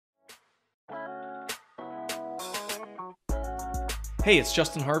Hey, it's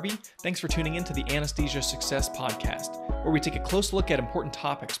Justin Harvey. Thanks for tuning in to the Anesthesia Success Podcast, where we take a close look at important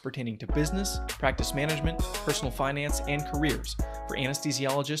topics pertaining to business, practice management, personal finance, and careers for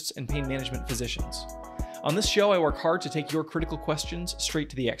anesthesiologists and pain management physicians. On this show, I work hard to take your critical questions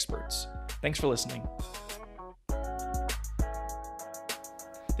straight to the experts. Thanks for listening.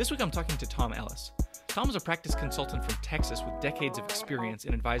 This week I'm talking to Tom Ellis. Tom is a practice consultant from Texas with decades of experience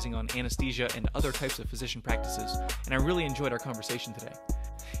in advising on anesthesia and other types of physician practices, and I really enjoyed our conversation today.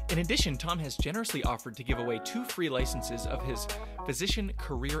 In addition, Tom has generously offered to give away 2 free licenses of his physician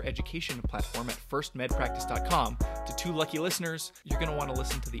career education platform at firstmedpractice.com to 2 lucky listeners. You're going to want to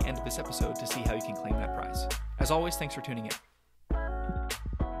listen to the end of this episode to see how you can claim that prize. As always, thanks for tuning in.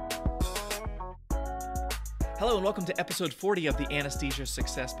 Hello and welcome to episode 40 of the Anesthesia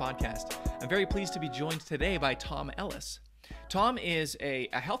Success Podcast. I'm very pleased to be joined today by Tom Ellis. Tom is a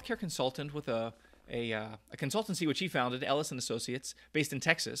healthcare consultant with a consultancy which he founded, Ellis & Associates, based in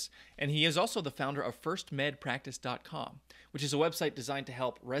Texas, and he is also the founder of firstmedpractice.com, which is a website designed to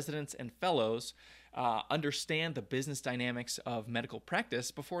help residents and fellows understand the business dynamics of medical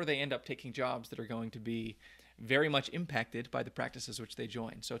practice before they end up taking jobs that are going to be very much impacted by the practices which they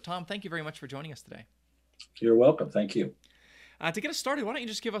join. So Tom, thank you very much for joining us today. You're welcome. Thank you. To get us started, why don't you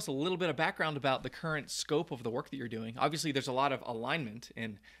just give us a little bit of background about the current scope of the work that you're doing? Obviously, there's a lot of alignment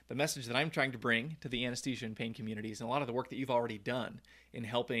in the message that I'm trying to bring to the anesthesia and pain communities and a lot of the work that you've already done in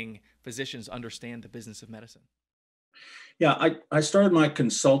helping physicians understand the business of medicine. Yeah, I started my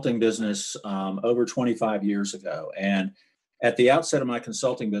consulting business over 25 years ago. And at the outset of my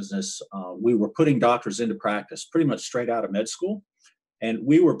consulting business, we were putting doctors into practice pretty much straight out of med school. And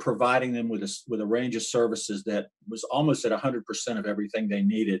we were providing them with a range of services that was almost at 100% of everything they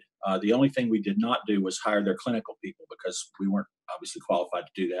needed. The only thing we did not do was hire their clinical people because we weren't obviously qualified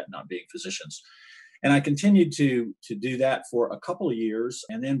to do that, not being physicians. And I continued to do that for a couple of years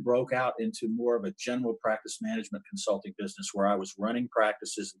and then broke out into more of a general practice management consulting business where I was running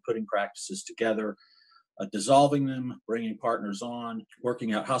practices and putting practices together, dissolving them, bringing partners on,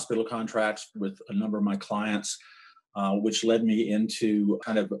 working out hospital contracts with a number of my clients. Which led me into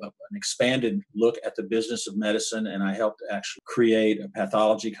kind of an expanded look at the business of medicine. And I helped actually create a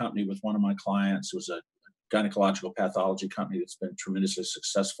pathology company with one of my clients. It was a gynecological pathology company that's been tremendously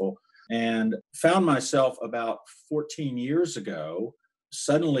successful. And found myself about 14 years ago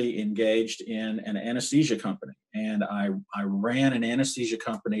suddenly engaged in an anesthesia company. And I ran an anesthesia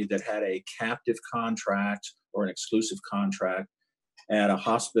company that had a captive contract or an exclusive contract at a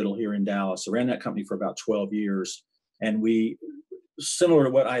hospital here in Dallas. I ran that company for about 12 years. And we, similar to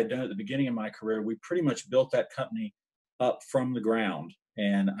what I had done at the beginning of my career, we pretty much built that company up from the ground.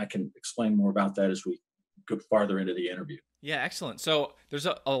 And I can explain more about that as we go farther into the interview. Yeah, excellent. So there's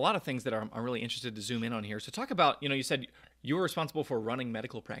a lot of things that I'm really interested to zoom in on here. So talk about, you said you were responsible for running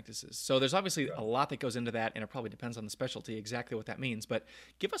medical practices. So there's obviously a lot that goes into that, and it probably depends on the specialty exactly what that means. But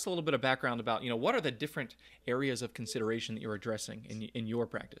give us a little bit of background about, what are the different areas of consideration that you're addressing in your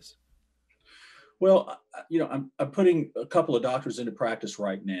practice? Well, I'm putting a couple of doctors into practice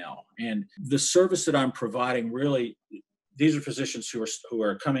right now, and the service that I'm providing really, these are physicians who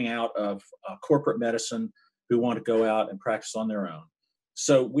are coming out of corporate medicine who want to go out and practice on their own.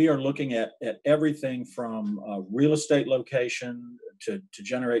 So we are looking at everything from real estate location to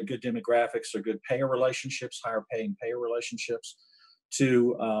generate good demographics or good payer relationships, higher paying payer relationships,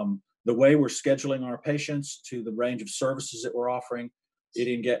 to the way we're scheduling our patients, to the range of services that we're offering.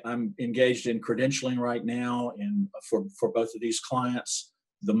 I'm engaged in credentialing right now for both of these clients.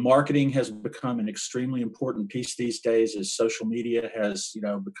 The marketing has become an extremely important piece these days as social media has,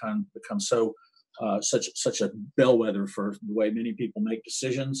 become such a bellwether for the way many people make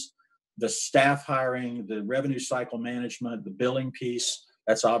decisions. The staff hiring, the revenue cycle management, the billing piece,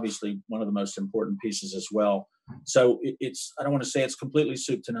 that's obviously one of the most important pieces as well. So I don't want to say it's completely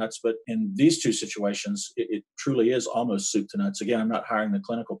soup to nuts, but in these 2 situations, it truly is almost soup to nuts. Again, I'm not hiring the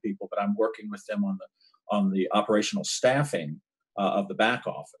clinical people, but I'm working with them on the operational staffing of the back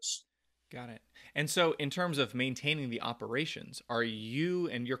office. Got it. And so in terms of maintaining the operations, are you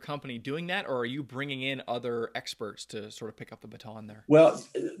and your company doing that, or are you bringing in other experts to sort of pick up the baton there? Well,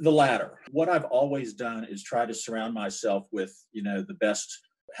 the latter. What I've always done is try to surround myself with, the best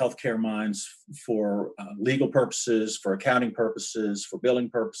healthcare minds for legal purposes, for accounting purposes, for billing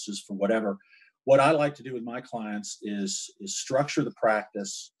purposes, for whatever. What I like to do with my clients is structure the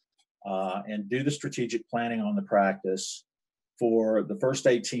practice and do the strategic planning on the practice for the first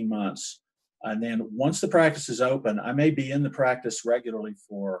 18 months. And then once the practice is open, I may be in the practice regularly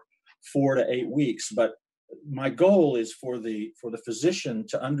for 4 to 8 weeks, but my goal is for the physician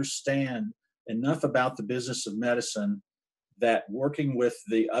to understand enough about the business of medicine that working with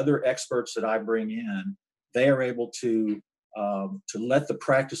the other experts that I bring in, they are able to let the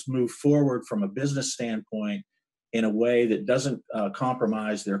practice move forward from a business standpoint in a way that doesn't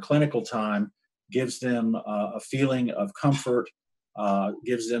compromise their clinical time, gives them a feeling of comfort,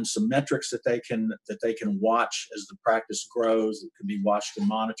 gives them some metrics that they can watch as the practice grows, that can be watched and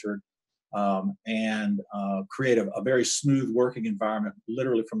monitored, and create a very smooth working environment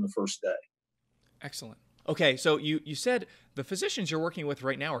literally from the first day. Excellent. Okay, so you said the physicians you're working with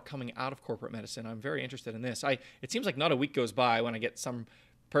right now are coming out of corporate medicine. I'm very interested in this. It seems like not a week goes by when I get some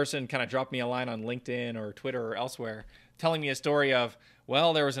person kind of drop me a line on LinkedIn or Twitter or elsewhere telling me a story of,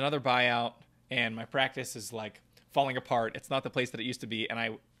 well, there was another buyout and my practice is like falling apart. It's not the place that it used to be.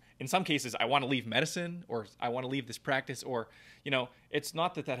 And in some cases, I want to leave medicine, or I want to leave this practice, or, it's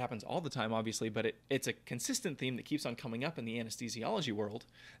not that happens all the time, obviously, but it's a consistent theme that keeps on coming up in the anesthesiology world,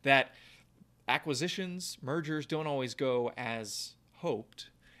 that acquisitions, mergers don't always go as hoped.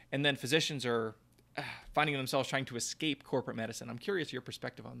 And then physicians are finding themselves trying to escape corporate medicine. I'm curious your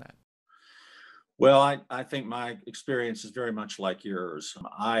perspective on that. Well, I think my experience is very much like yours.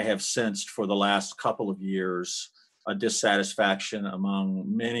 I have sensed for the last couple of years a dissatisfaction among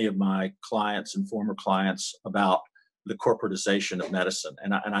many of my clients and former clients about the corporatization of medicine.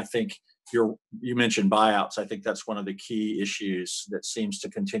 And I think you mentioned buyouts. I think that's one of the key issues that seems to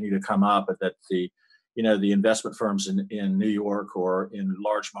continue to come up, that the investment firms in New York or in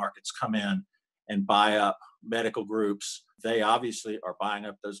large markets come in and buy up medical groups. They obviously are buying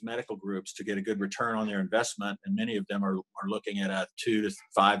up those medical groups to get a good return on their investment. And many of them are looking at a 2 to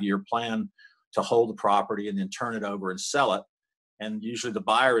 5 year plan to hold the property and then turn it over and sell it. And usually the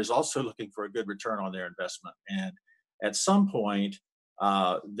buyer is also looking for a good return on their investment. And at some point,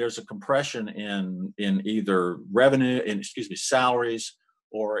 there's a compression in either salaries,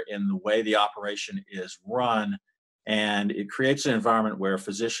 or in the way the operation is run. And it creates an environment where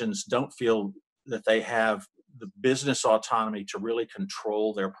physicians don't feel that they have the business autonomy to really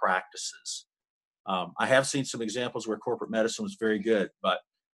control their practices. I have seen some examples where corporate medicine was very good, but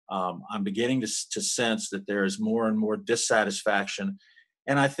I'm beginning to sense that there is more and more dissatisfaction.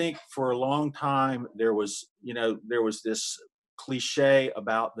 And I think for a long time, there was this cliche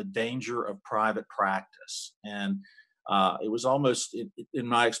about the danger of private practice. And it was almost, in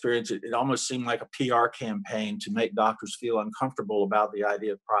my experience, it almost seemed like a PR campaign to make doctors feel uncomfortable about the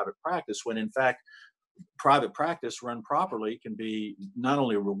idea of private practice, when in fact, private practice run properly can be not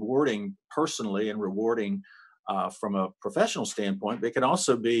only rewarding personally and rewarding from a professional standpoint, but it can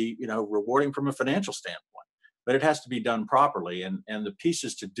also be, rewarding from a financial standpoint. But it has to be done properly, and the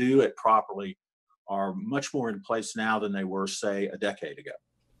pieces to do it properly are much more in place now than they were, say, a decade ago.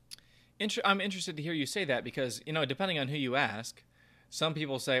 I'm interested to hear you say that because, depending on who you ask, some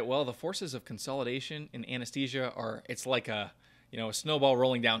people say, well, the forces of consolidation in anesthesia it's like a snowball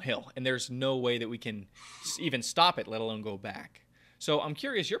rolling downhill, and there's no way that we can even stop it, let alone go back. So I'm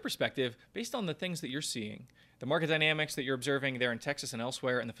curious your perspective based on the things that you're seeing, the market dynamics that you're observing there in Texas and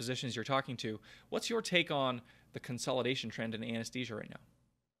elsewhere, and the physicians you're talking to. What's your take on the consolidation trend in anesthesia right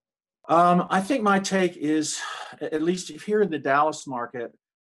now? I think my take is, at least here in the Dallas market,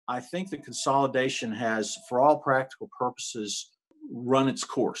 I think the consolidation has, for all practical purposes, run its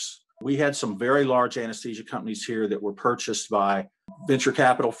course. We had some very large anesthesia companies here that were purchased by venture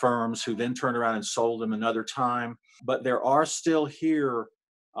capital firms who then turned around and sold them another time. But there are still here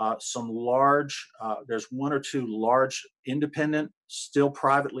some large, there's one or two large independent, still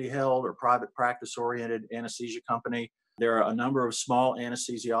privately held or private practice oriented anesthesia company. There are a number of small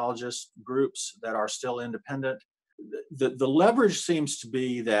anesthesiologist groups that are still independent. The leverage seems to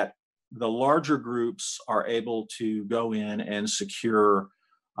be that the larger groups are able to go in and secure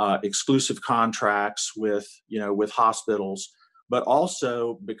exclusive contracts with hospitals, but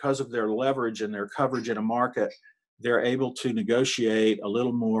also because of their leverage and their coverage in a market, they're able to negotiate a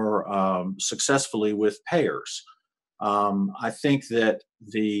little more successfully with payers. I think that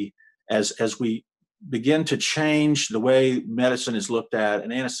as we begin to change the way medicine is looked at,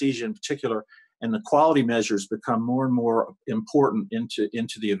 and anesthesia in particular, and the quality measures become more and more important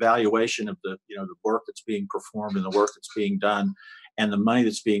into the evaluation of the work that's being performed and the work that's being done and the money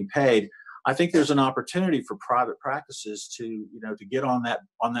that's being paid, I think there's an opportunity for private practices to get on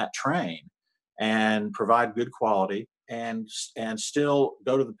that train and provide good quality and still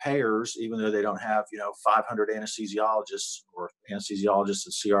go to the payers, even though they don't have 500 anesthesiologists or anesthesiologists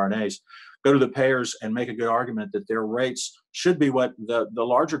and CRNAs. Go to the payers and make a good argument that their rates should be what the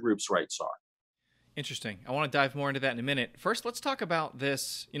larger groups' rates are. Interesting. I want to dive more into that in a minute. First, let's talk about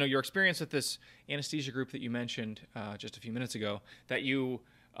this, your experience with this anesthesia group that you mentioned just a few minutes ago, that you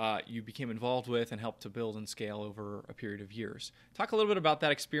you became involved with and helped to build and scale over a period of years. Talk a little bit about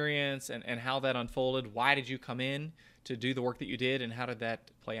that experience and how that unfolded. Why did you come in to do the work that you did, and how did that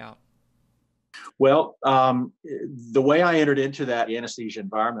play out? Well, the way I entered into that anesthesia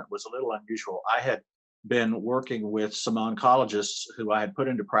environment was a little unusual. I had been working with some oncologists who I had put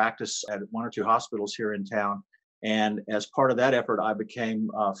into practice at one or two hospitals here in town. And as part of that effort, I became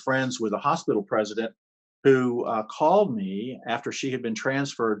friends with a hospital president who called me after she had been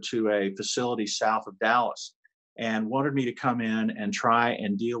transferred to a facility south of Dallas and wanted me to come in and try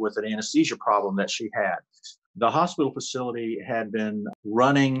and deal with an anesthesia problem that she had. The hospital facility had been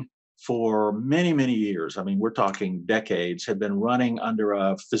running for many, many years. I mean, we're talking decades, had been running under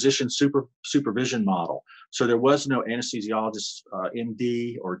a physician supervision model. So there was no anesthesiologist,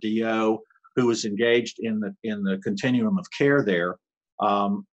 MD or DO, who was engaged in the continuum of care there.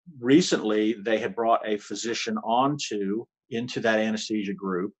 Recently, they had brought a physician into that anesthesia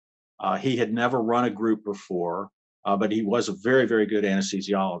group. He had never run a group before, but he was a very, very good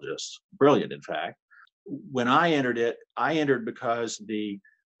anesthesiologist, brilliant, in fact. When I entered because the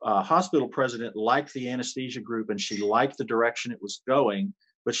hospital president liked the anesthesia group and she liked the direction it was going,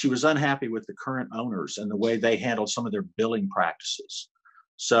 but she was unhappy with the current owners and the way they handled some of their billing practices.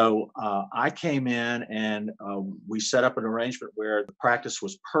 So I came in and we set up an arrangement where the practice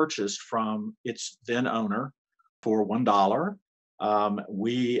was purchased from its then owner for $1.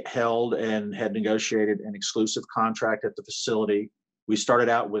 We held and had negotiated an exclusive contract at the facility. We started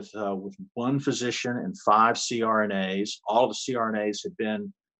out with one physician and 5 CRNAs. All of the CRNAs had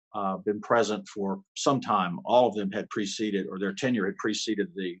been present for some time. All of them had preceded, or their tenure had preceded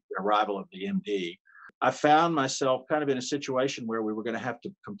the arrival of the MD. I found myself kind of in a situation where we were going to have to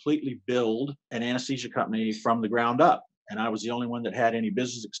completely build an anesthesia company from the ground up, and I was the only one that had any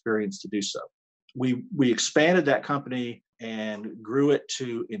business experience to do so. We expanded that company and grew it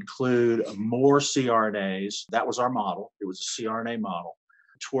to include more CRNAs. That was our model. It was a CRNA model.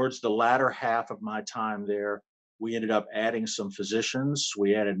 Towards the latter half of my time there, we ended up adding some physicians.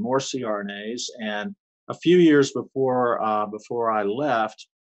 We added more CRNAs, and a few years before I left,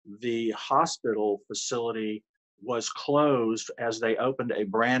 the hospital facility was closed as they opened a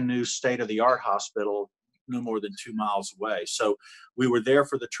brand new state-of-the-art hospital no more than 2 miles away. So we were there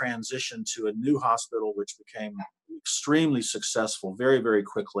for the transition to a new hospital, which became extremely successful very, very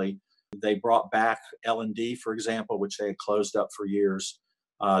quickly. They brought back L&D, for example, which they had closed up for years.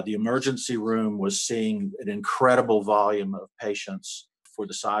 The emergency room was seeing an incredible volume of patients for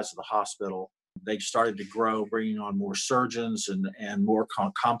the size of the hospital. They started to grow, bringing on more surgeons and more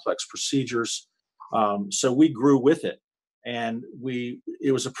complex procedures. So we grew with it. And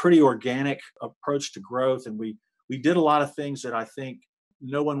it was a pretty organic approach to growth. And we did a lot of things that I think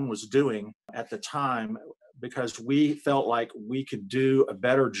no one was doing at the time, because we felt like we could do a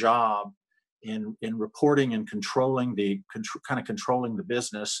better job in reporting and controlling controlling the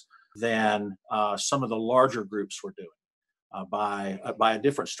business than some of the larger groups were doing by a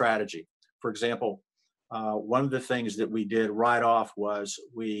different strategy. For example, one of the things that we did right off was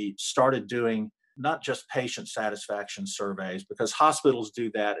we started doing not just patient satisfaction surveys, because hospitals do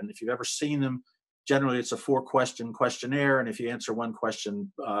that. And if you've ever seen them, generally it's a 4-question questionnaire. And if you answer one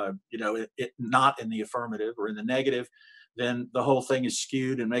question, it not in the affirmative or in the negative, then the whole thing is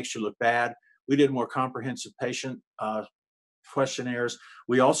skewed and makes you look bad. We did more comprehensive patient questionnaires.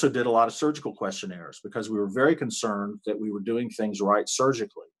 We also did a lot of surgical questionnaires because we were very concerned that we were doing things right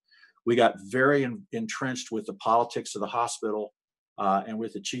surgically. We got very entrenched with the politics of the hospital and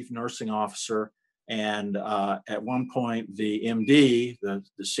with the chief nursing officer. And at one point, the MD,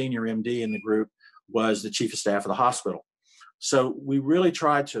 the senior MD in the group, was the chief of staff of the hospital. So we really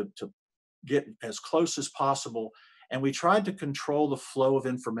tried to get as close as possible, and we tried to control the flow of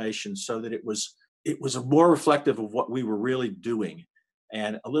information so that it was more reflective of what we were really doing,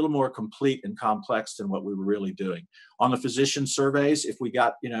 and a little more complete and complex than what we were really doing. On the physician surveys, if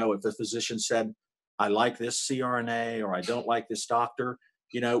the physician said, I like this CRNA or I don't like this doctor,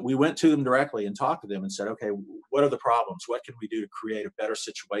 we went to them directly and talked to them and said, okay, what are the problems? What can we do to create a better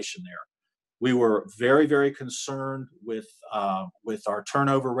situation there? We were very, very concerned with our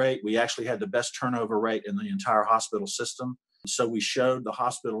turnover rate. We actually had the best turnover rate in the entire hospital system. So we showed the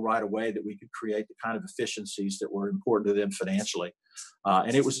hospital right away that we could create the kind of efficiencies that were important to them financially.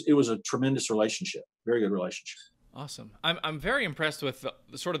 And it was a tremendous relationship, very good relationship. Awesome. I'm very impressed with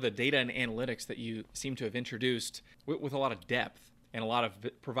the sort of the data and analytics that you seem to have introduced with a lot of depth and a lot of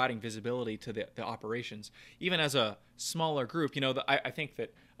providing visibility to the operations. Even as a smaller group, I think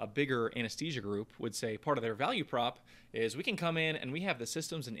that a bigger anesthesia group would say part of their value prop is we can come in and we have the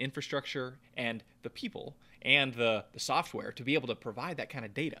systems and infrastructure and the people and the software to be able to provide that kind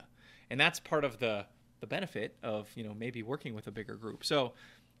of data. And that's part of the benefit of, maybe working with a bigger group. So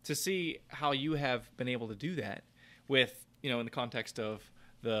to see how you have been able to do that with, in the context of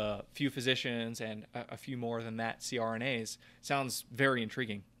the few physicians and a few more than that CRNAs sounds very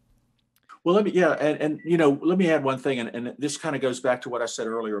intriguing. Well, let me add one thing, and this kind of goes back to what I said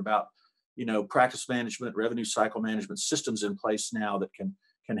earlier about, practice management, revenue cycle management systems in place now that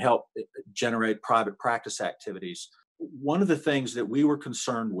can help generate private practice activities. One of the things that we were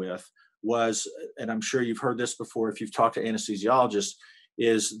concerned with was, and I'm sure you've heard this before if you've talked to anesthesiologists,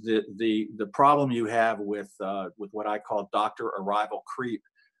 is the problem you have with what I call doctor arrival creep,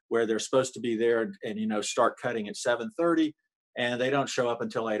 where they're supposed to be there and start cutting at 7:30, and they don't show up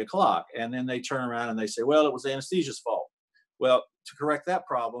until 8 o'clock, and then they turn around and they say, well, it was anesthesia's fault. Well, to correct that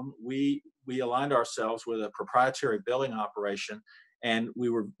problem, we aligned ourselves with a proprietary billing operation, and we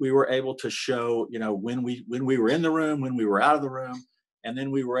were able to show when we were in the room, when we were out of the room. And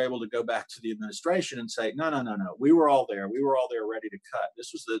then we were able to go back to the administration and say, no, we were all there. We were all there ready to cut. This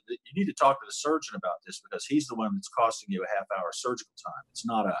was you need to talk to the surgeon about this because he's the one that's costing you a half-hour surgical time. It's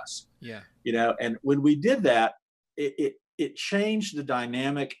not us. Yeah. And when we did that, it changed the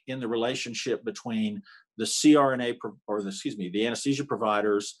dynamic in the relationship between the CRNA the anesthesia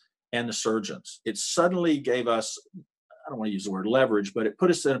providers and the surgeons. It suddenly gave us, I don't want to use the word leverage, but it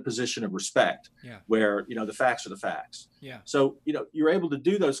put us in a position of respect where, the facts are the facts. Yeah. So, you're able to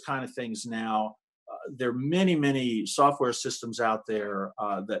do those kind of things now. There are many, many software systems out there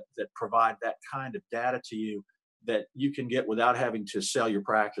that provide that kind of data to you that you can get without having to sell your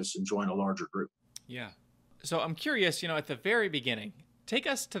practice and join a larger group. Yeah. So I'm curious, at the very beginning, take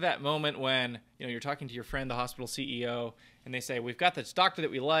us to that moment when, you're talking to your friend, the hospital CEO, and they say, we've got this doctor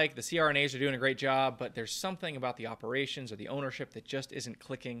that we like, the CRNAs are doing a great job, but there's something about the operations or the ownership that just isn't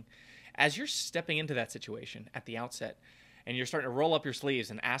clicking. As you're stepping into that situation at the outset and you're starting to roll up your sleeves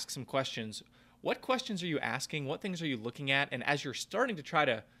and ask some questions, what questions are you asking? What things are you looking at? And as you're starting to try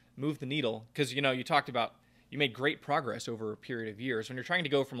to move the needle, because, you talked about you made great progress over a period of years. When you're trying to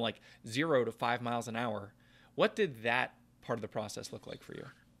go from like 0 to 5 miles an hour, what did that part of the process look like for you?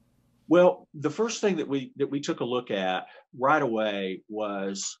 Well, the first thing that we took a look at right away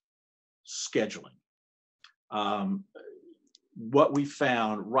was scheduling. What we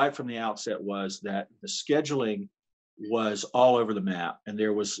found right from the outset was that the scheduling was all over the map, and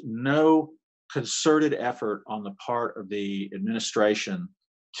there was no concerted effort on the part of the administration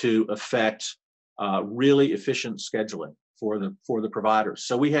to affect really efficient scheduling for the providers.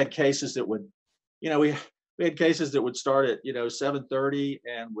 So we had cases that would, we had cases that would start at 7:30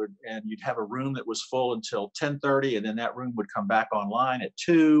 and you'd have a room that was full until 10:30, and then that room would come back online at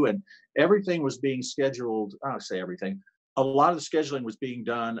 2, and everything was being scheduled. I don't say everything. A lot of the scheduling was being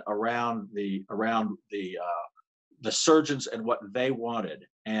done around the surgeons and what they wanted,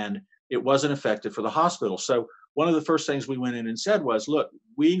 and it wasn't effective for the hospital. So one of the first things we went in and said was, look,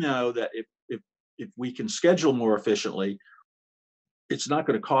 we know that if we can schedule more efficiently, it's not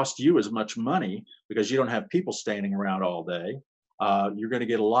going to cost you as much money because you don't have people standing around all day. You're going to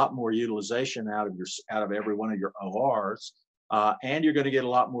get a lot more utilization out of every one of your ORs, and you're going to get a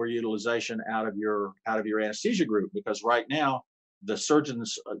lot more utilization out of your anesthesia group, because right now the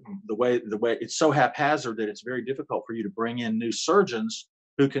surgeons, the way it's so haphazard that it's very difficult for you to bring in new surgeons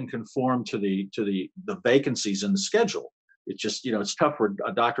who can conform to the vacancies in the schedule. It's just it's tough for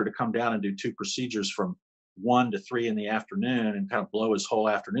a doctor to come down and do 2 procedures from 1 to 3 in the afternoon and kind of blow his whole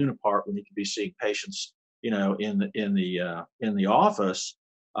afternoon apart when he could be seeing patients, in the office.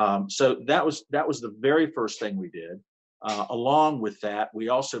 So that was the very first thing we did. Along with that, we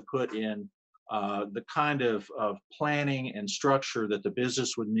also put in the kind of planning and structure that the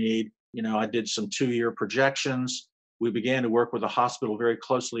business would need. I did some 2-year projections. We began to work with the hospital very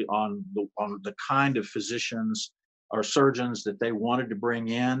closely on the kind of physicians or surgeons that they wanted to bring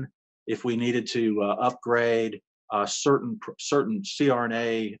in. If we needed to upgrade certain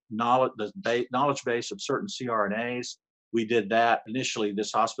CRNA knowledge, the knowledge base of certain CRNAs, we did that. Initially,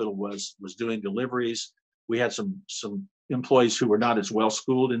 this hospital was doing deliveries. We had some employees who were not as well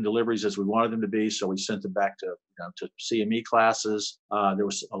schooled in deliveries as we wanted them to be, so we sent them back to CME classes. There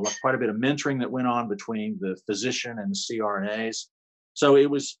was quite a bit of mentoring that went on between the physician and the CRNAs. So it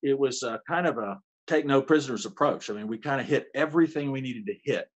was kind of a take no prisoners approach. I mean, we kind of hit everything we needed to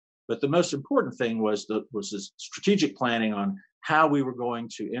hit. But the most important thing was this strategic planning on how we were going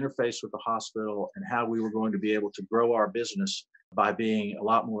to interface with the hospital and how we were going to be able to grow our business by being a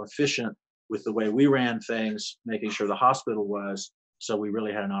lot more efficient with the way we ran things, making sure the hospital was, so we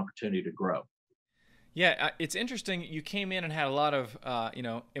really had an opportunity to grow. Yeah, it's interesting. You came in and had a lot of,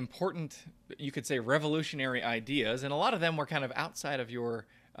 important, you could say, revolutionary ideas, and a lot of them were kind of outside of your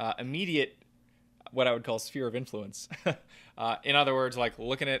immediate, what I would call sphere of influence. In other words, like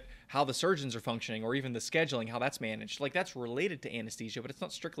looking at how the surgeons are functioning, or even the scheduling, how that's managed. Like that's related to anesthesia, but it's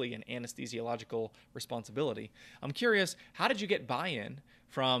not strictly an anesthesiological responsibility. I'm curious, how did you get buy-in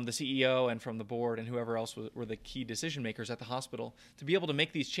from the CEO and from the board and whoever else were the key decision makers at the hospital to be able to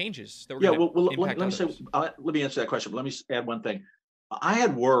make these changes that were Yeah, going to well, impact let me say, others? let me answer that question, but let me add one thing. I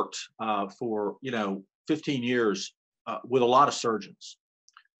had worked for 15 years with a lot of surgeons,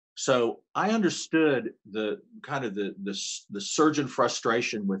 so I understood the kind of the surgeon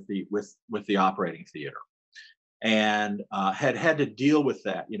frustration with the operating theater, and had to deal with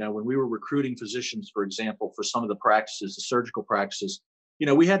that. When we were recruiting physicians, for example, for some of the practices, the surgical practices,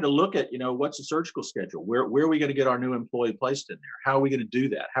 we had to look at, what's the surgical schedule? Where are we going to get our new employee placed in there? How are we going to do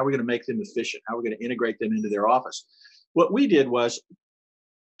that? How are we going to make them efficient? How are we going to integrate them into their office? What we did was,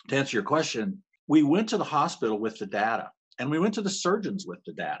 to answer your question, we went to the hospital with the data, and we went to the surgeons with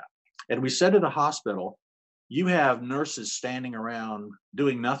the data. And we said to the hospital, you have nurses standing around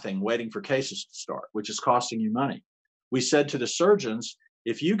doing nothing, waiting for cases to start, which is costing you money. We said to the surgeons,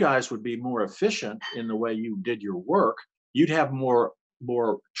 if you guys would be more efficient in the way you did your work, you'd have more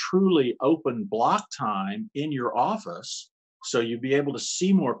truly open block time in your office. So you'd be able to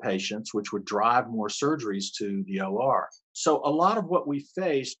see more patients, which would drive more surgeries to the OR. So a lot of what we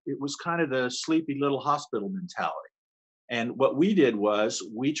faced, it was kind of the sleepy little hospital mentality. And what we did was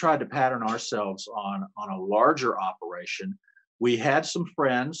we tried to pattern ourselves on a larger operation. We had some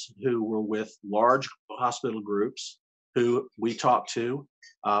friends who were with large hospital groups who we talked to.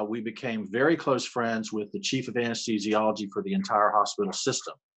 We became very close friends with the chief of anesthesiology for the entire hospital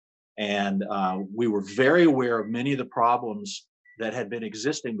system. And we were very aware of many of the problems that had been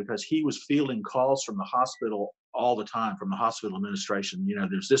existing because he was fielding calls from the hospital all the time, from the hospital administration.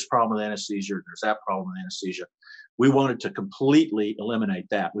 There's this problem with anesthesia, there's that problem with anesthesia. We wanted to completely eliminate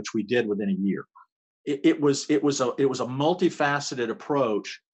that, which we did within a year. It was a multifaceted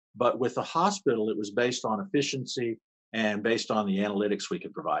approach, but with the hospital, it was based on efficiency and based on the analytics we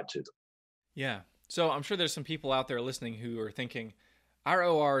could provide to them. Yeah. So I'm sure there's some people out there listening who are thinking, our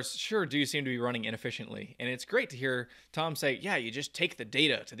ORs sure do seem to be running inefficiently. And it's great to hear Tom say, yeah, you just take the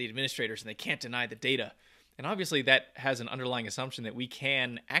data to the administrators and they can't deny the data. And obviously that has an underlying assumption that we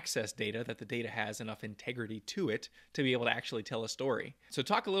can access data, that the data has enough integrity to it to be able to actually tell a story. So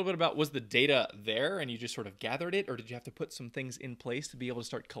talk a little bit about, was the data there and you just sort of gathered it, or did you have to put some things in place to be able to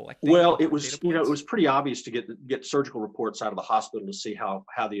start collecting? Well, it was, it was pretty obvious to get surgical reports out of the hospital to see how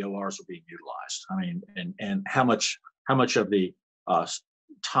the ORs were being utilized. I mean, and how much of the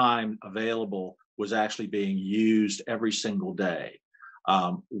time available was actually being used every single day.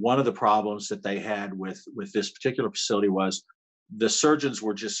 One of the problems that they had with this particular facility was the surgeons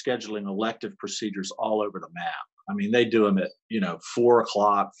were just scheduling elective procedures all over the map. I mean, they do them at 4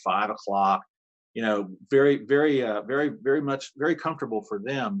 o'clock, 5 o'clock. Very, very comfortable for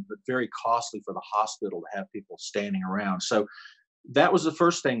them, but very costly for the hospital to have people standing around. So that was the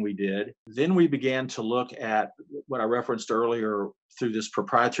first thing we did. Then we began to look at what I referenced earlier through this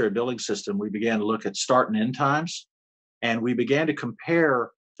proprietary billing system. We began to look at start and end times. And we began to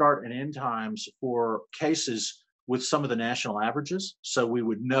compare start and end times for cases with some of the national averages. So we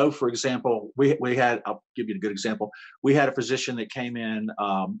would know, for example, we had, I'll give you a good example. We had a physician that came in,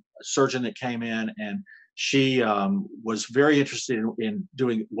 a surgeon that came in, and she was very interested in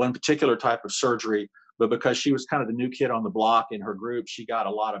doing one particular type of surgery, but because she was kind of the new kid on the block in her group, she got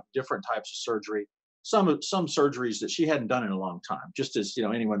a lot of different types of surgery. Some surgeries that she hadn't done in a long time. Just as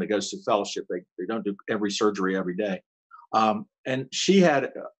anyone that goes through fellowship, they don't do every surgery every day. And she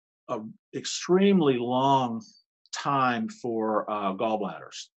had an extremely long time for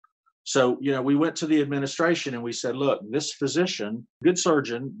gallbladders. So, we went to the administration and we said, look, this physician, good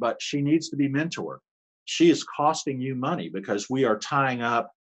surgeon, but she needs to be mentored. She is costing you money because we are tying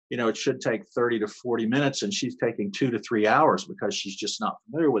up, it should take 30 to 40 minutes and she's taking 2 to 3 hours because she's just not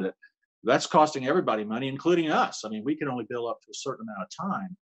familiar with it. That's costing everybody money, including us. I mean, we can only bill up to a certain amount of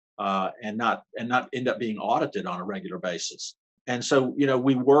time. And not end up being audited on a regular basis. And so,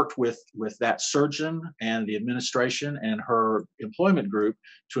 we worked with that surgeon and the administration and her employment group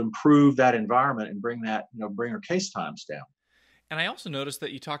to improve that environment and bring her case times down. And I also noticed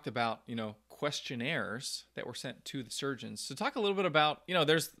that you talked about, questionnaires that were sent to the surgeons. So talk a little bit about,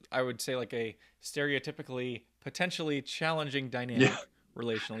 there's, I would say, like a stereotypically potentially challenging dynamic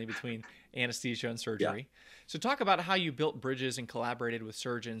relationally between anesthesia and surgery. Yeah. So talk about how you built bridges and collaborated with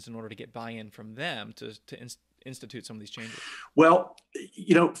surgeons in order to get buy-in from them to institute some of these changes. Well,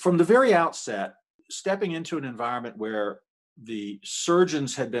 from the very outset, stepping into an environment where the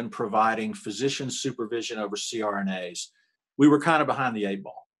surgeons had been providing physician supervision over CRNAs, we were kind of behind the eight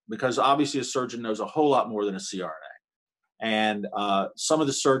ball because obviously a surgeon knows a whole lot more than a CRNA. And some of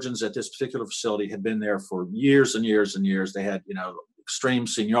the surgeons at this particular facility had been there for years and years and years. They had, extreme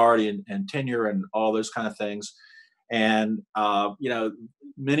seniority and tenure and all those kind of things. And,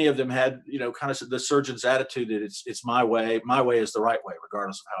 many of them had, kind of the surgeon's attitude that it's my way is the right way,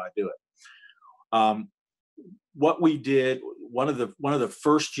 regardless of how I do it. What we did, one of the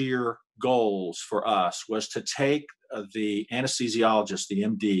first year goals for us was to take the anesthesiologist, the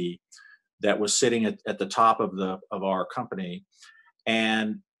MD, that was sitting at the top of our company,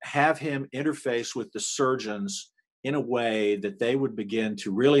 and have him interface with the surgeons in a way that they would begin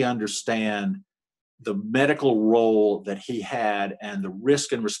to really understand the medical role that he had and the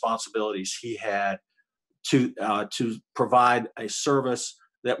risk and responsibilities he had to provide a service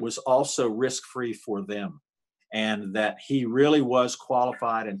that was also risk-free for them, and that he really was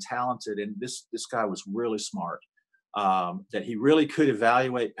qualified and talented. And this guy was really smart, that he really could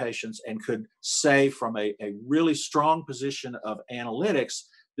evaluate patients and could say from a really strong position of analytics,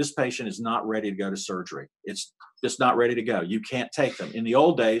 this patient is not ready to go to surgery. It's just not ready to go. You can't take them. In the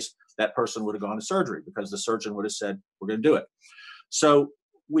old days, that person would have gone to surgery because the surgeon would have said, we're going to do it. So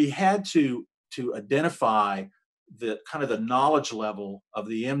we had to identify the kind of the knowledge level of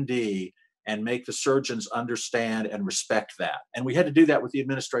the MD and make the surgeons understand and respect that. And we had to do that with the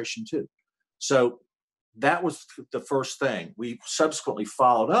administration too. So that was the first thing. We subsequently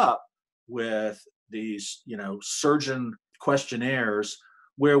followed up with these, surgeon questionnaires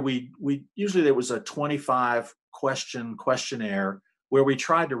where we usually there was a 25 question questionnaire where we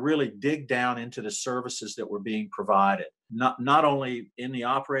tried to really dig down into the services that were being provided, not only in the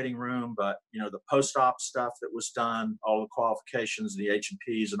operating room, but the post-op stuff that was done, all the qualifications, the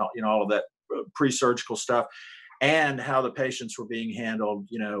H&Ps, and all of that pre-surgical stuff, and how the patients were being handled.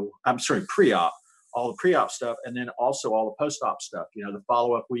 Pre-op, all the pre-op stuff, and then also all the post-op stuff. The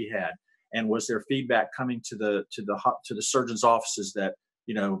follow-up we had, and was there feedback coming to the surgeons' offices that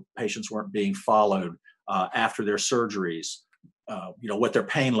patients weren't being followed after their surgeries. What their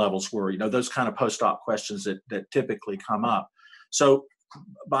pain levels were, those kind of post-op questions that typically come up. So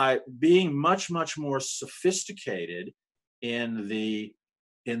by being much, much more sophisticated in the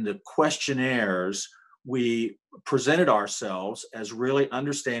questionnaires, we presented ourselves as really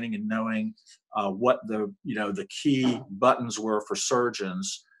understanding and knowing what the key buttons were for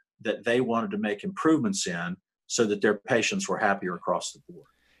surgeons that they wanted to make improvements in so that their patients were happier across the board.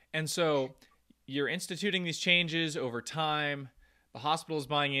 And so you're instituting these changes over time. The hospital is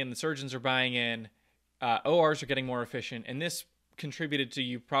buying in, the surgeons are buying in, ORs are getting more efficient, and this contributed to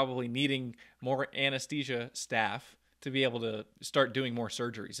you probably needing more anesthesia staff to be able to start doing more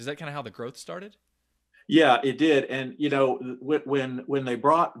surgeries. Is that kind of how the growth started? Yeah, it did. And when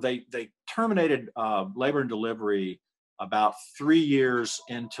they terminated labor and delivery about 3 years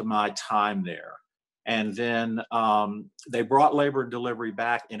into my time there. And then they brought labor and delivery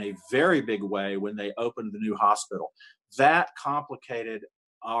back in a very big way when they opened the new hospital. That complicated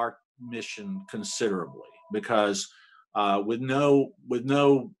our mission considerably because with no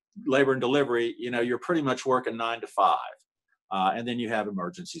labor and delivery, you're pretty much working 9 to 5. And then you have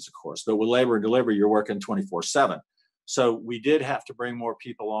emergencies, of course. But with labor and delivery, you're working 24/7. So we did have to bring more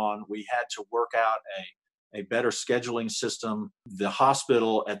people on. We had to work out a better scheduling system. The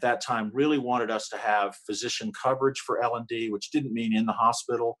hospital at that time really wanted us to have physician coverage for L&D, which didn't mean in the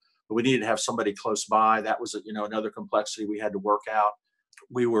hospital, but we needed to have somebody close by. That was another complexity we had to work out.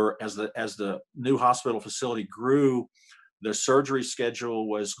 We were, as the new hospital facility grew, the surgery schedule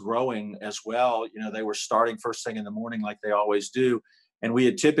was growing as well. They were starting first thing in the morning like they always do. And we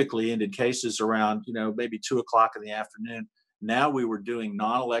had typically ended cases around, maybe 2:00 in the afternoon. Now we were doing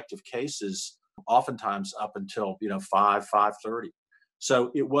non-elective cases oftentimes up until 5:30.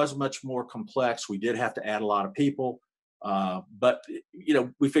 So it was much more complex. We did have to add a lot of people, but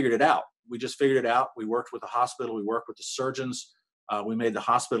we figured it out. We just figured it out. We worked with the hospital. We worked with the surgeons. We made the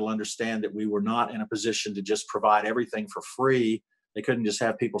hospital understand that we were not in a position to just provide everything for free. They couldn't just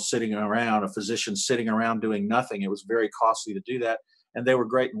have people sitting around, a physician sitting around doing nothing. It was very costly to do that. And they were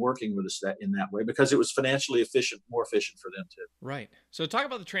great in working with us in that way because it was financially efficient, more efficient for them too. Right. So talk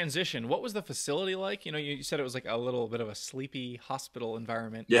about the transition. What was the facility like? You said it was like a little bit of a sleepy hospital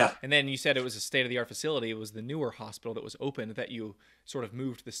environment. Yeah. And then you said it was a state-of-the-art facility. It was the newer hospital that was open that you sort of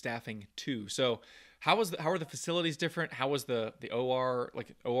moved the staffing to. So how are the facilities different? How was the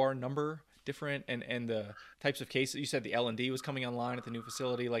OR number different, and the types of cases? You said the L&D was coming online at the new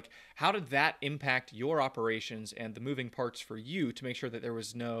facility. Like, how did that impact your operations and the moving parts for you to make sure that there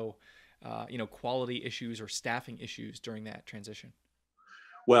was no quality issues or staffing issues during that transition?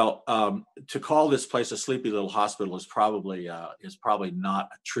 Well, to call this place a sleepy little hospital is probably not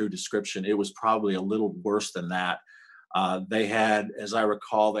a true description. It was probably a little worse than that. They had, as I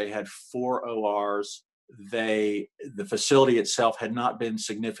recall, they had 4 ORs. The facility itself had not been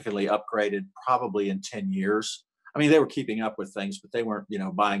significantly upgraded probably in 10 years. I mean, they were keeping up with things, but they weren't,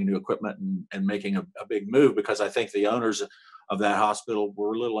 buying new equipment and making a big move, because I think the owners of that hospital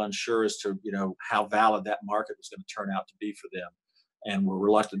were a little unsure as to, how valid that market was going to turn out to be for them, and were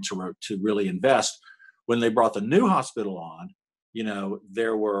reluctant to really invest. When they brought the new hospital on,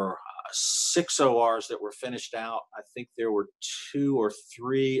 there were 6 ORs that were finished out. I think there were 2 or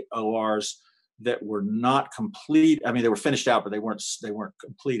 3 ORs that were not complete. I mean, they were finished out, but they weren't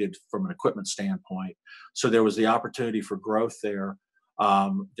completed from an equipment standpoint. So there was the opportunity for growth there.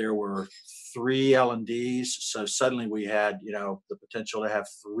 There were 3 L&Ds. So suddenly we had, the potential to have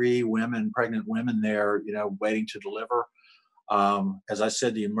 3 pregnant women there, waiting to deliver. As I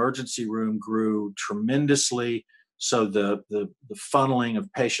said, the emergency room grew tremendously. So the funneling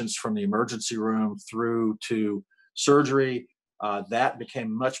of patients from the emergency room through to surgery, that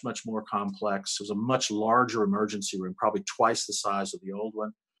became much, much more complex. It was a much larger emergency room, probably twice the size of the old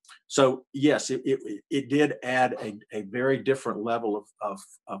one. So yes, it did add a very different level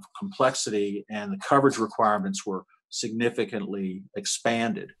of complexity, and the coverage requirements were significantly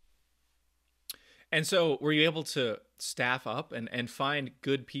expanded. And so were you able to staff up and find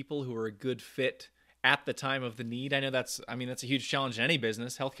good people who were a good fit at the time of the need? I know that's a huge challenge in any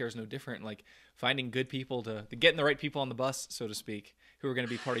business. Healthcare is no different. Like finding good people to getting the right people on the bus, so to speak, who are going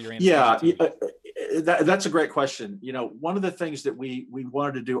to be part of your anesthesia team. That's a great question. One of the things that we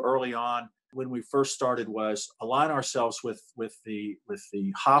wanted to do early on when we first started was align ourselves with the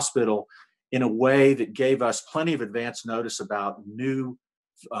hospital in a way that gave us plenty of advance notice about new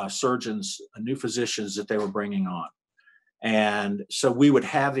surgeons, new physicians that they were bringing on. And so we would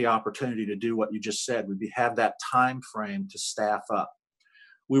have the opportunity to do what you just said. We'd have that time frame to staff up.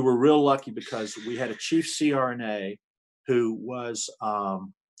 We were real lucky because we had a chief CRNA who was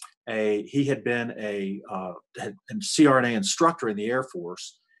he had been a CRNA instructor in the Air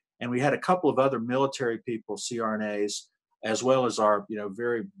Force, and we had a couple of other military people, CRNAs, as well as our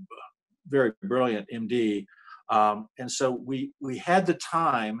very very brilliant MD. And so we had the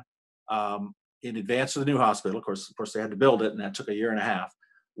time in advance of the new hospital. Of course, they had to build it, and that took a year and a half.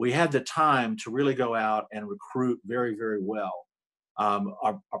 We had the time to really go out and recruit very, very well.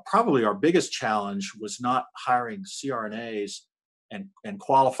 Probably our biggest challenge was not hiring CRNAs and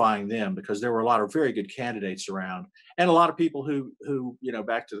qualifying them, because there were a lot of very good candidates around, and a lot of people who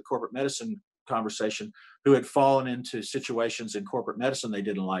back to the corporate medicine conversation, who had fallen into situations in corporate medicine they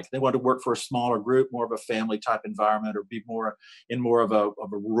didn't like. They wanted to work for a smaller group, more of a family type environment, or be more of a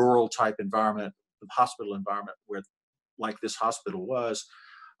rural type environment, hospital environment, where like this hospital was.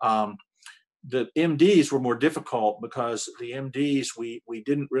 The MDs were more difficult, because the MDs, we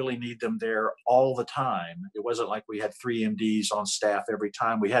didn't really need them there all the time. It wasn't like we had 3 MDs on staff every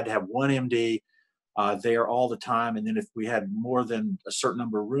time. We had to have 1 MD there all the time. And then if we had more than a certain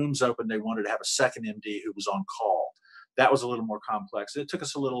number of rooms open, they wanted to have a second MD who was on call. That was a little more complex. It took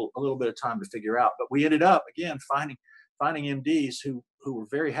us a little bit of time to figure out, but we ended up again finding MDs who were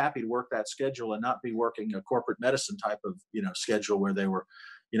very happy to work that schedule and not be working a corporate medicine type of schedule where they were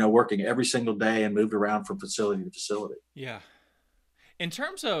working every single day and moved around from facility to facility. Yeah. In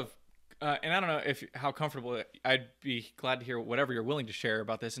terms of and I don't know how comfortable, I'd be glad to hear whatever you're willing to share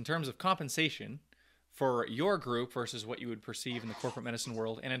about this in terms of compensation for your group versus what you would perceive in the corporate medicine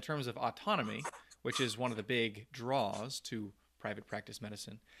world, and in terms of autonomy, which is one of the big draws to private practice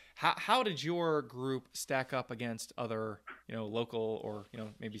medicine. How did your group stack up against other, local or,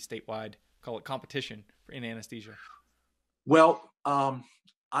 maybe statewide, call it competition in anesthesia? Well,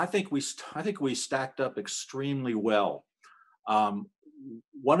 I think we stacked up extremely well.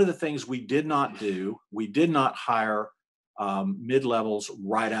 One of the things we did not do, we did not hire mid-levels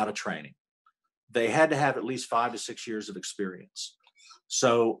right out of training. They had to have at least 5 to 6 years of experience.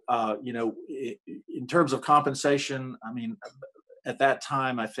 So, in terms of compensation, I mean, at that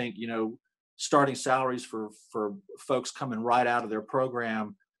time, I think, starting salaries for folks coming right out of their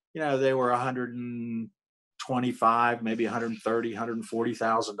program, they were $125,000, maybe $130,000,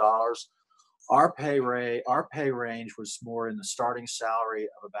 $140,000. Our pay range was more in the starting salary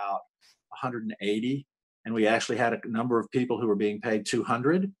of about $180,000, and we actually had a number of people who were being paid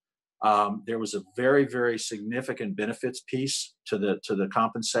 $200,000. There was a very, very significant benefits piece to the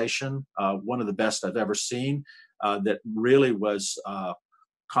compensation. One of the best I've ever seen, that really was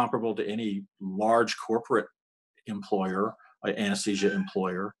comparable to any large corporate employer, anesthesia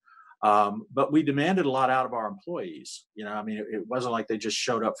employer. But we demanded a lot out of our employees. I mean, it wasn't like they just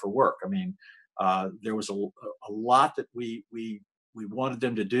showed up for work. I mean, there was a lot that we wanted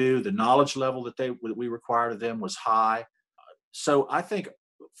them to do. The knowledge level that we required of them was high. So I think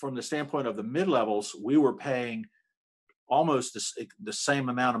from the standpoint of the mid levels, we were paying almost the same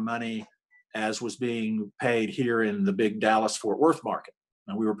amount of money as was being paid here in the big Dallas Fort Worth market.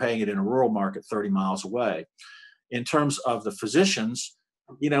 And we were paying it in a rural market 30 miles away. In terms of the physicians,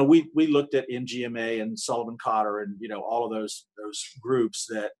 we looked at MGMA and Sullivan Cotter and all of those groups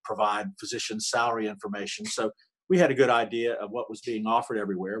that provide physician salary information. So we had a good idea of what was being offered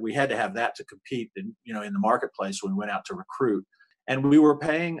everywhere. We had to have that to compete in the marketplace when we went out to recruit. And we were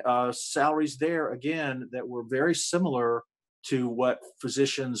paying salaries there again that were very similar to what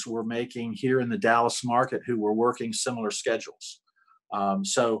physicians were making here in the Dallas market who were working similar schedules.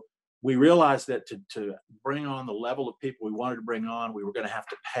 So we realized that to bring on the level of people we wanted to bring on, we were going to have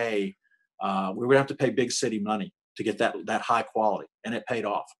to pay. We were going to have to pay big city money to get that high quality, and it paid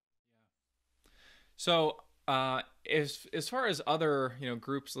off. So, as far as other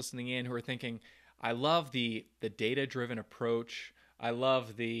groups listening in who are thinking, I love the data driven approach. I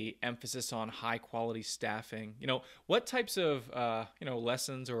love the emphasis on high quality staffing. What types of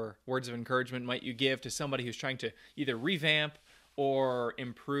lessons or words of encouragement might you give to somebody who's trying to either revamp or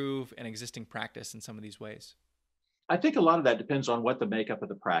improve an existing practice in some of these ways? I think a lot of that depends on what the makeup of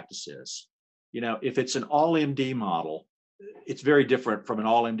the practice is. If it's an all MD model, it's very different from an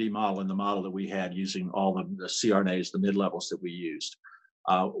all MD model in the model that we had using all the CRNAs, the mid levels that we used.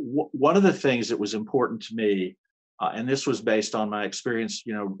 One of the things that was important to me, and this was based on my experience,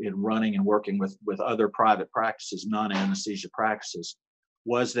 in running and working with other private practices, non-anesthesia practices,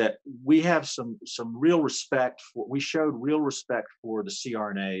 was that we have some real respect for. We showed real respect for the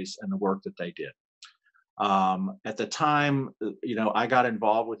CRNAs and the work that they did. At the time, I got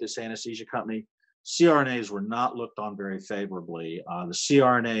involved with this anesthesia company. CRNAs were not looked on very favorably. The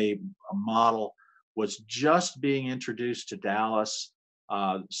CRNA model was just being introduced to Dallas.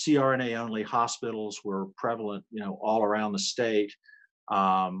 CRNA-only hospitals were prevalent, all around the state,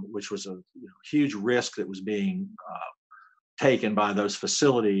 which was a huge risk that was being taken by those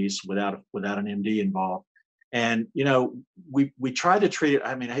facilities without an MD involved. And we tried to treat it.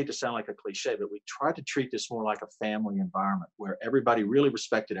 I mean, I hate to sound like a cliche, but we tried to treat this more like a family environment where everybody really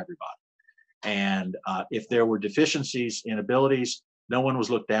respected everybody. And if there were deficiencies in abilities, no one was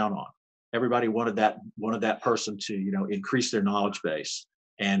looked down on. Everybody wanted that person to increase their knowledge base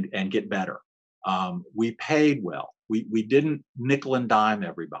and get better. We paid well. We didn't nickel and dime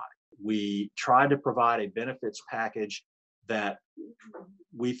everybody. We tried to provide a benefits package that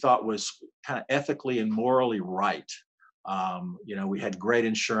we thought was kind of ethically and morally right. We had great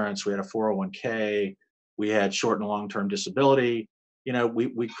insurance. We had a 401k. We had short and long-term disability.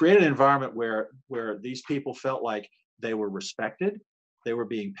 We created an environment where these people felt like they were respected, they were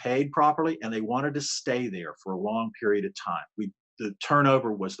being paid properly, and they wanted to stay there for a long period of time. The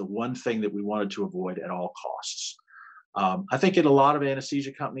turnover was the one thing that we wanted to avoid at all costs. I think in a lot of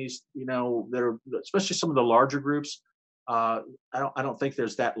anesthesia companies, that are, especially some of the larger groups, I don't think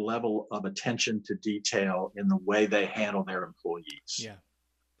there's that level of attention to detail in the way they handle their employees.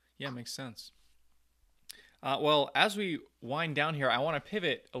 Yeah, makes sense. Well, as we wind down here, I want to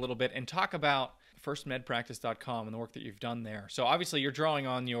pivot a little bit and talk about firstmedpractice.com and the work that you've done there. So obviously you're drawing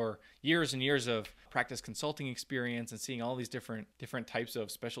on your years and years of practice consulting experience and seeing all these different types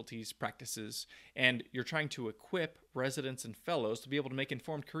of specialties, practices, and you're trying to equip residents and fellows to be able to make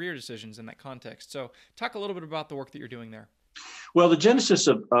informed career decisions in that context. So talk a little bit about the work that you're doing there. Well, the genesis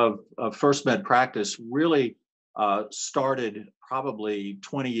of First Med Practice really started probably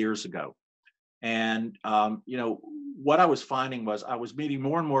 20 years ago. And, what I was finding was I was meeting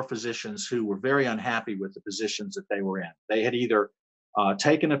more and more physicians who were very unhappy with the positions that they were in. They had either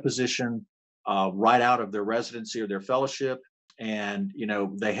taken a position right out of their residency or their fellowship, and,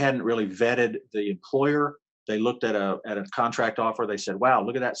 they hadn't really vetted the employer. They looked at a contract offer. They said, wow,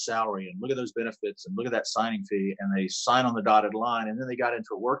 look at that salary and look at those benefits and look at that signing fee. And they sign on the dotted line. And then they got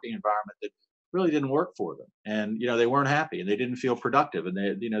into a working environment that really didn't work for them. And, they weren't happy and they didn't feel productive. And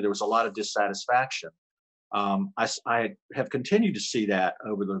there was a lot of dissatisfaction. I have continued to see that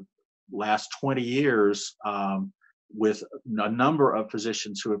over the last 20 years with a number of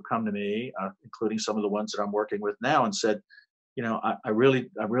physicians who have come to me, including some of the ones that I'm working with now, and said, I'm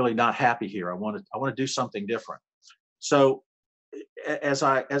really not happy here. I want to do something different. So as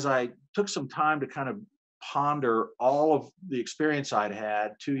I took some time to kind of ponder all of the experience I'd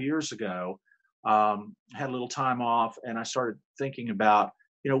had 2 years ago, had a little time off, and I started thinking about,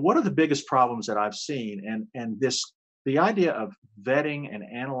 what are the biggest problems that I've seen? And this the idea of vetting and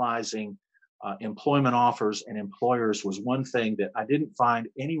analyzing employment offers and employers was one thing that I didn't find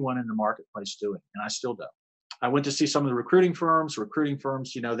anyone in the marketplace doing, and I still don't. I went to see some of the recruiting firms. Recruiting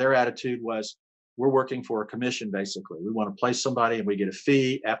firms, their attitude was, we're working for a commission, basically. We want to place somebody and we get a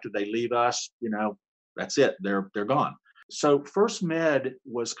fee after they leave us. That's it. They're gone. So First Med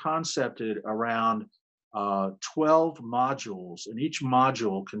was concepted around 12 modules, and each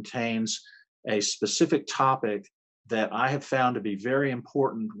module contains a specific topic that I have found to be very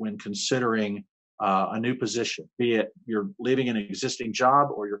important when considering a new position, be it you're leaving an existing job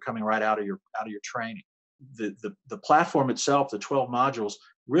or you're coming right out of your training. The platform itself, the 12 modules,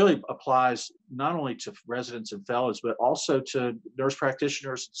 really applies not only to residents and fellows, but also to nurse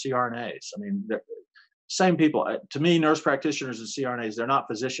practitioners and CRNAs. I mean, same people. To me, nurse practitioners and CRNAs, they're not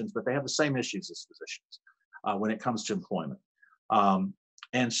physicians, but they have the same issues as physicians when it comes to employment.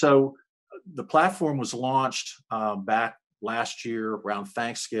 And so the platform was launched back last year around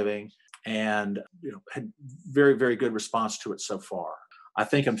Thanksgiving, and had very, very good response to it so far. I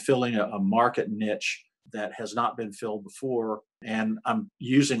think I'm filling a market niche that has not been filled before, and I'm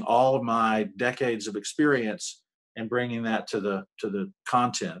using all of my decades of experience and bringing that to the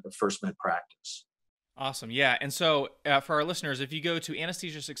content of First Med Practice. Awesome. Yeah. And so for our listeners, if you go to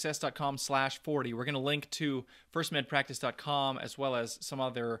anesthesiasuccess.com/40, we're going to link to firstmedpractice.com as well as some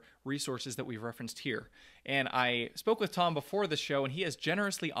other resources that we've referenced here. And I spoke with Tom before the show, and he has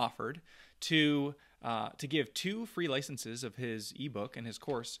generously offered to give 2 free licenses of his ebook and his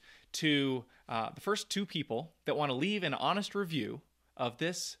course to the first 2 people that want to leave an honest review of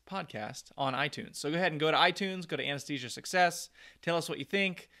this podcast on iTunes. So go ahead and go to iTunes, go to Anesthesia Success, tell us what you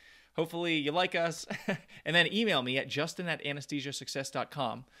think. Hopefully you like us, and then email me at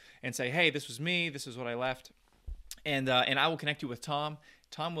justin@anesthesiasuccess.com and say, hey, this was me, this is what I left, and I will connect you with Tom.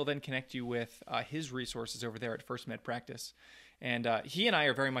 Tom will then connect you with his resources over there at First Med Practice. And he and I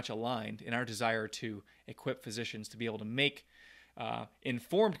are very much aligned in our desire to equip physicians to be able to make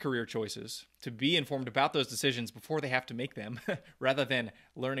informed career choices, to be informed about those decisions before they have to make them, rather than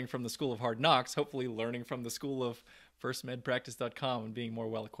learning from the School of Hard Knocks, hopefully learning from the School of firstmedpractice.com and being more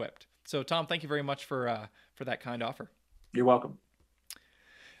well equipped. So Tom, thank you very much for that kind offer. You're welcome.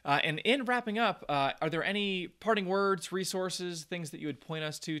 And in wrapping up, are there any parting words, resources, things that you would point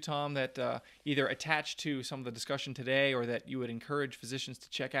us to, Tom, that either attach to some of the discussion today or that you would encourage physicians to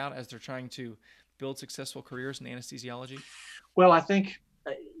check out as they're trying to build successful careers in anesthesiology? Well, I think,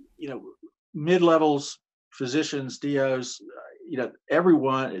 mid-levels, physicians, DOs,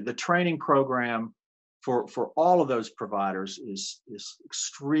 everyone, the training program for all of those providers is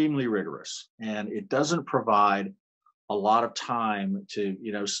extremely rigorous, and it doesn't provide a lot of time to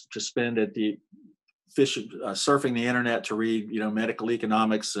spend at the surfing the internet to read medical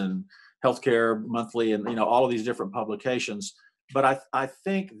economics and healthcare monthly and all of these different publications. But I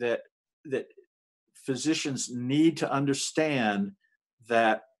think that physicians need to understand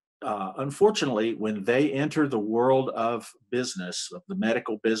that unfortunately, when they enter the world of business, of the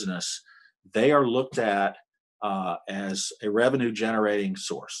medical business, they are looked at as a revenue generating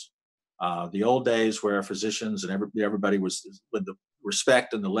source. The old days where physicians and everybody was with the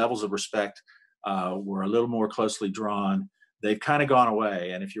respect and the levels of respect were a little more closely drawn. They've kind of gone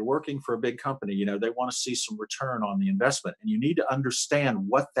away. And if you're working for a big company, they want to see some return on the investment. And you need to understand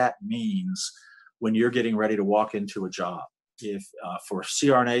what that means when you're getting ready to walk into a job. If for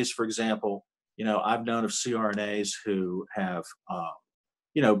CRNAs, for example, I've known of CRNAs who have,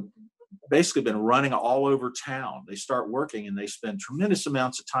 basically been running all over town. They start working and they spend tremendous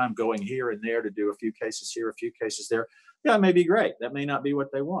amounts of time going here and there to do a few cases here, a few cases there. Yeah, it may be great. That may not be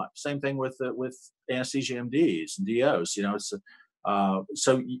what they want. Same thing with anesthesia MDs and DOs.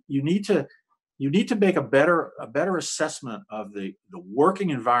 So you need to make a better assessment of the working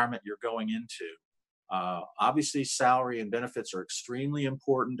environment you're going into. Obviously, salary and benefits are extremely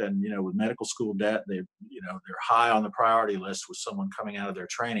important, and with medical school debt, they're high on the priority list with someone coming out of their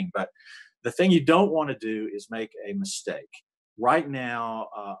training. But the thing you don't want to do is make a mistake. Right now,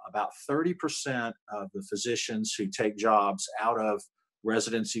 about 30% of the physicians who take jobs out of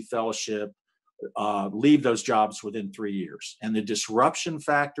residency fellowship leave those jobs within 3 years, and the disruption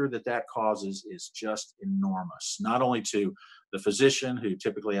factor that causes is just enormous. Not only to the physician, who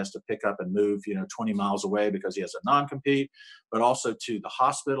typically has to pick up and move 20 miles away because he has a non-compete, but also to the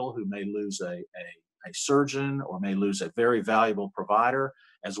hospital, who may lose a surgeon or may lose a very valuable provider,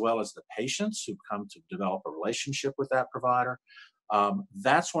 as well as the patients who come to develop a relationship with that provider.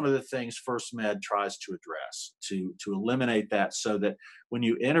 That's one of the things First Med tries to address, to eliminate that, so that when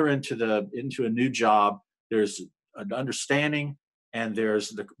you enter into a new job, there's an understanding and there's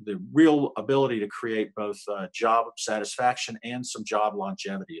the real ability to create both job satisfaction and some job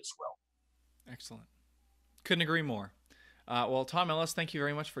longevity as well. Excellent. Couldn't agree more. Well, Tom Ellis, thank you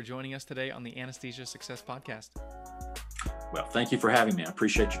very much for joining us today on the Anesthesia Success Podcast. Well, thank you for having me. I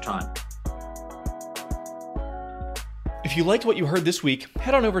appreciate your time. If you liked what you heard this week,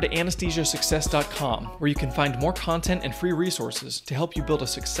 head on over to anesthesiasuccess.com, where you can find more content and free resources to help you build a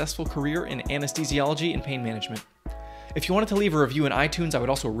successful career in anesthesiology and pain management. If you wanted to leave a review in iTunes, I would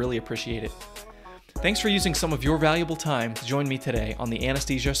also really appreciate it. Thanks for using some of your valuable time to join me today on the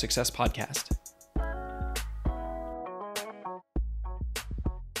Anesthesia Success Podcast.